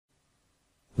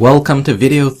Welcome to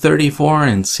video 34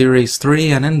 in series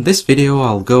 3, and in this video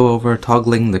I'll go over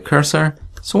toggling the cursor.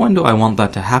 So when do I want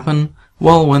that to happen?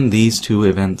 Well, when these two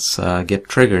events get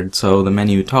triggered, so the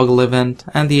menu toggle event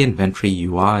and the inventory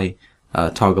UI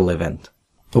toggle event.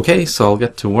 Okay, so I'll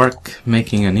get to work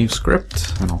making a new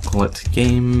script, and I'll call it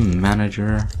Game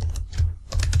Manager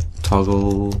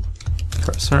Toggle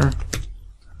Cursor.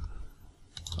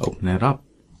 Open it up.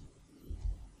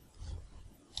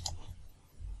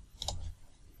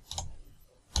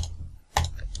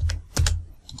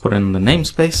 Put in the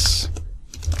namespace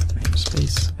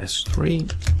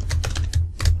S3.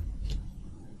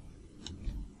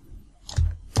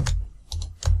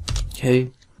 Okay,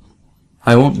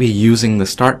 I won't be using the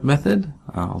start method.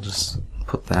 I'll just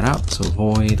put that out. So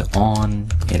void on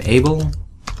enable.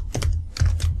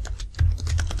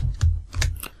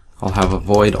 I'll have a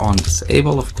void on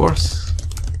disable, of course.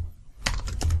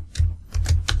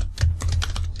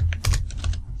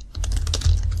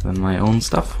 Then my own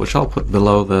stuff, which I'll put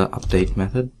below the update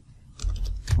method.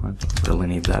 I don't really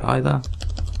need that either.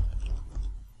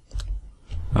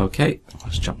 Okay,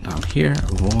 let's jump down here.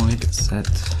 Void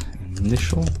set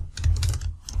initial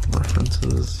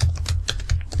references.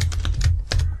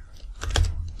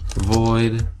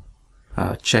 Void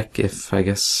check if I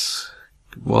guess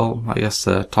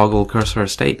toggle cursor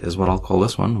state is what I'll call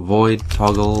this one. Void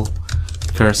toggle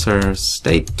cursor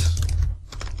state.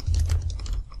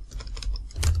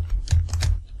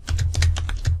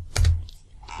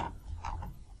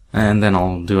 And then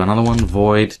I'll do another one,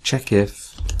 void check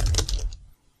if,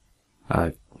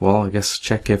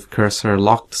 check if cursor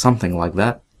locked, something like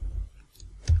that.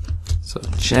 So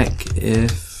check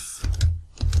if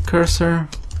cursor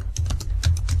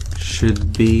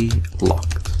should be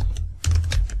locked.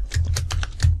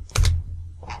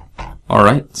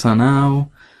 Alright, so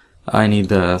now I need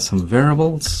some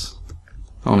variables,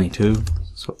 only two.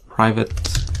 So private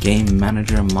game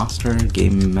manager master,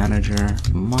 game manager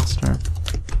master.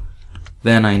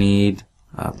 Then I need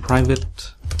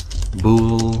private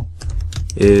bool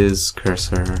is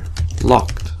cursor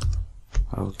locked.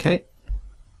 Okay,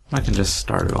 I can just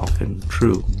start it off in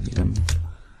true even.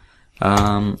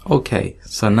 Okay,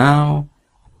 so now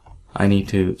I need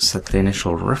to set the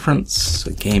initial reference.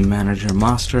 So game manager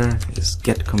master is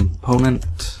get component.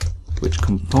 Which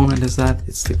component is that?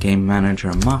 It's the game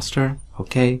manager master.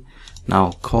 Okay, now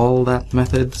I'll call that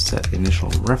method set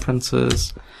initial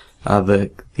references.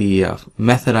 The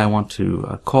method I want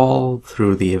to call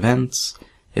through the events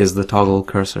is the toggle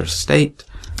cursor state.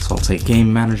 So I'll say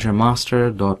game manager master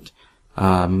dot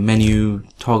menu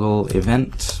toggle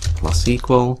event plus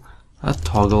equal a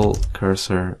toggle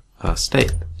cursor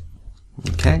state.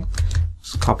 Okay,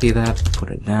 just copy that, put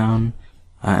it down,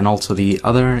 and also the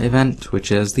other event,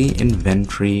 which is the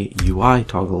inventory UI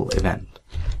toggle event.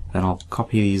 Then I'll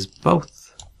copy these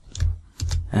both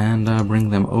and bring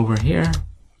them over here.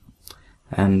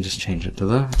 And just change it to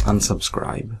the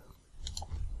unsubscribe.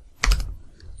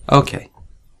 Okay.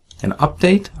 In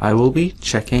update, I will be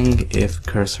checking if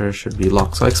cursor should be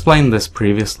locked. So I explained this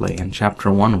previously in chapter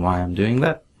 1 why I'm doing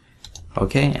that.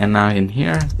 Okay, and now in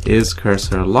here, is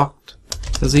cursor locked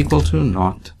is equal to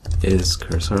not is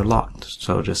cursor locked.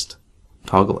 So just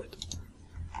toggle it.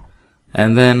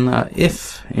 And then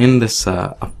if in this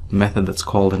method that's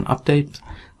called an update,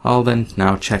 I'll then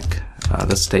now check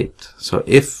the state. So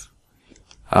if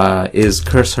is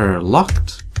cursor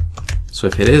locked? So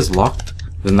if it is locked,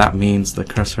 then that means the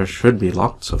cursor should be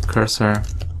locked. So cursor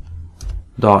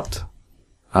dot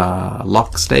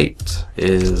lock state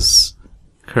is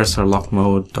cursor lock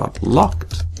mode dot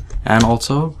locked, and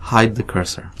also hide the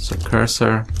cursor. So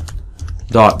cursor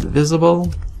dot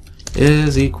visible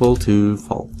is equal to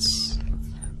false.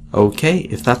 Okay,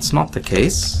 if that's not the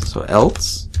case, so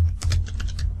else,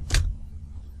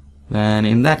 then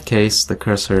in that case the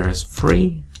cursor is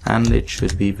free and it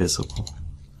should be visible.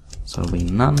 So it'll be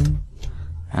none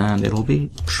and it'll be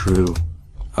true.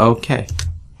 Okay.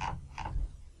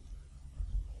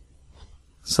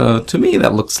 So to me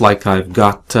that looks like I've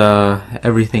got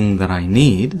everything that I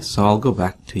need. So I'll go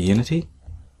back to Unity,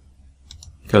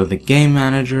 go to the game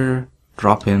manager,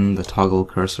 drop in the toggle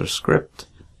cursor script,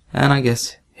 and I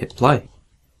guess hit play.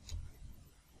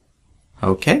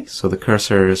 Okay, so the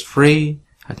cursor is free.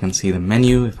 I can see the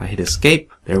menu. If I hit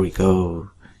escape, there we go.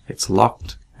 It's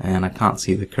locked, and I can't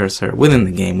see the cursor within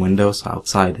the game window, so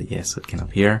outside, yes, it can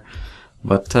appear.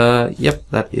 But, yep,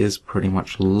 that is pretty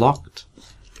much locked.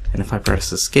 And if I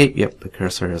press escape, yep, the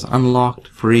cursor is unlocked,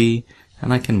 free,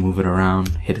 and I can move it around,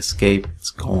 hit escape,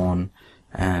 it's gone,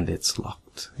 and it's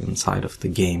locked inside of the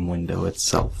game window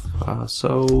itself.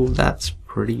 So that's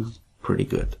pretty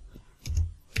good.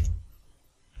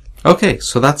 Okay,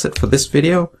 so that's it for this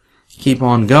video. Keep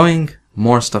on going.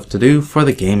 More stuff to do for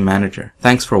the game manager.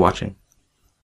 Thanks for watching.